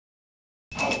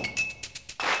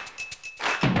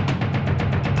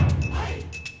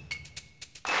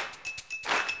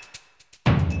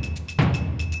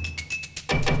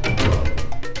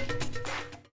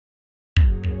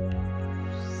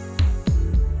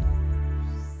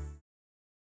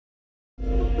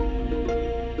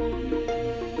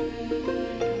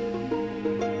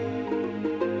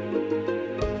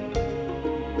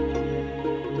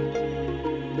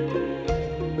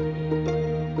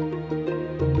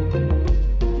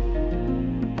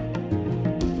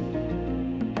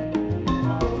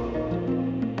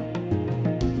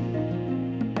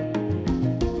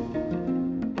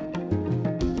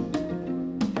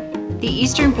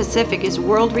Eastern Pacific is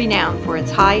world-renowned for its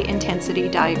high-intensity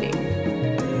diving.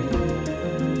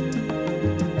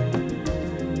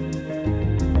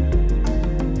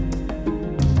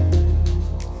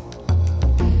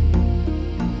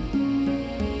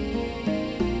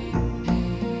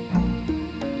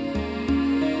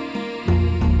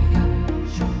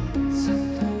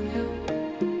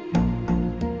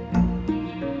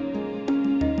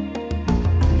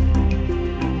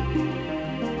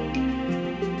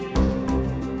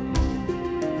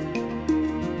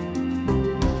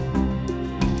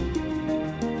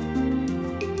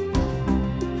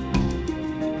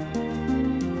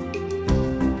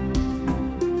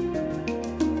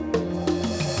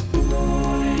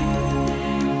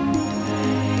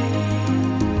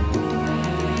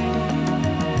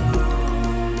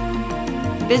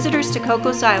 Visitors to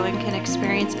Cocos Island can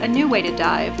experience a new way to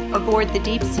dive aboard the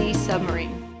deep sea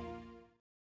submarine.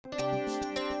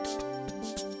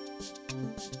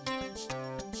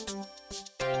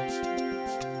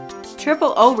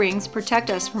 Triple O-rings protect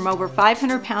us from over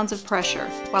 500 pounds of pressure,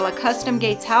 while a custom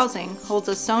Gates housing holds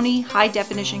a Sony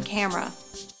high-definition camera.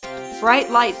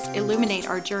 Bright lights illuminate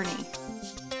our journey.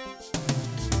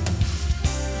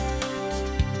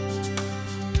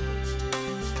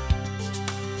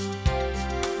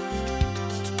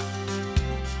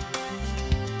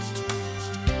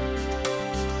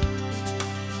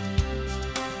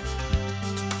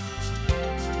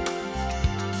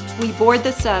 We board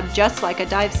the sub just like a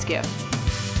dive skiff.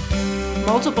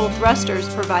 Multiple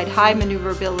thrusters provide high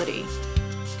maneuverability.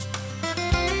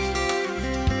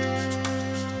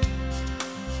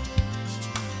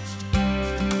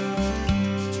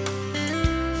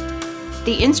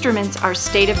 The instruments are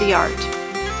state-of-the-art.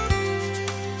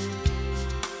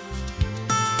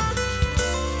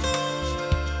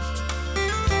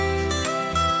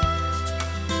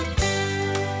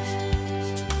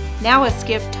 Now a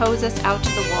skiff tows us out to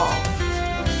the wall.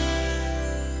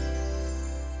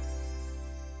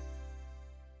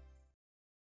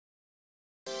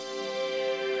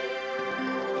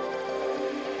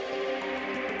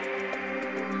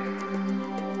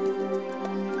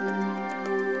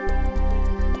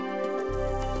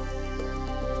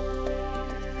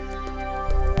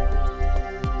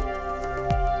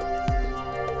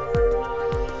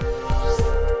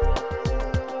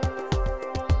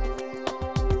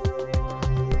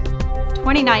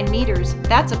 "29 meters,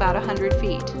 that's about 100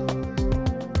 feet.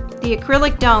 The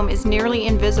acrylic dome is nearly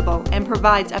invisible and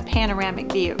provides a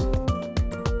panoramic view.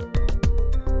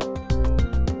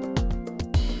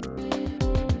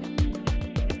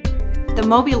 The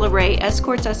mobile array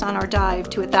escorts us on our dive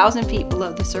to 1,000 feet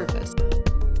below the surface.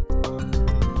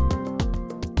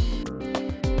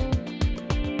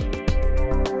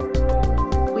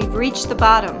 We've reached the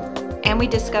bottom, and we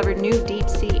discovered new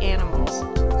deep-sea animals.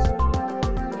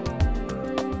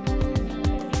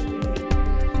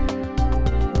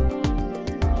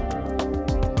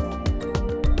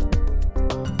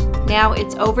 Now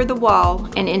it's over the wall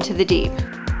and into the deep.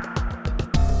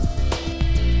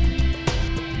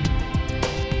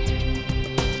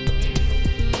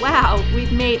 Wow,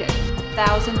 we've made it,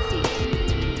 1,000 feet.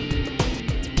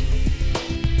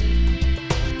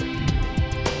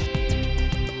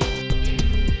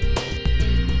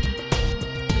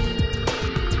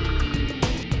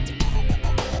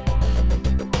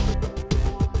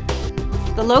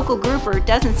 The local grouper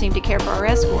doesn't seem to care for our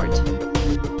escort.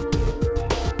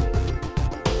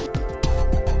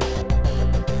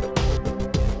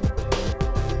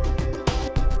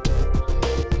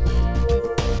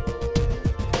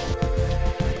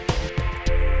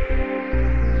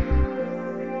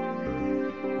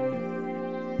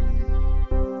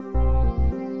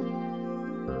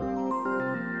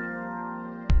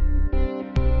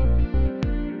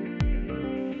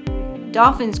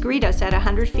 Dolphins greet us at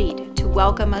 100 feet to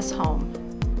welcome us home.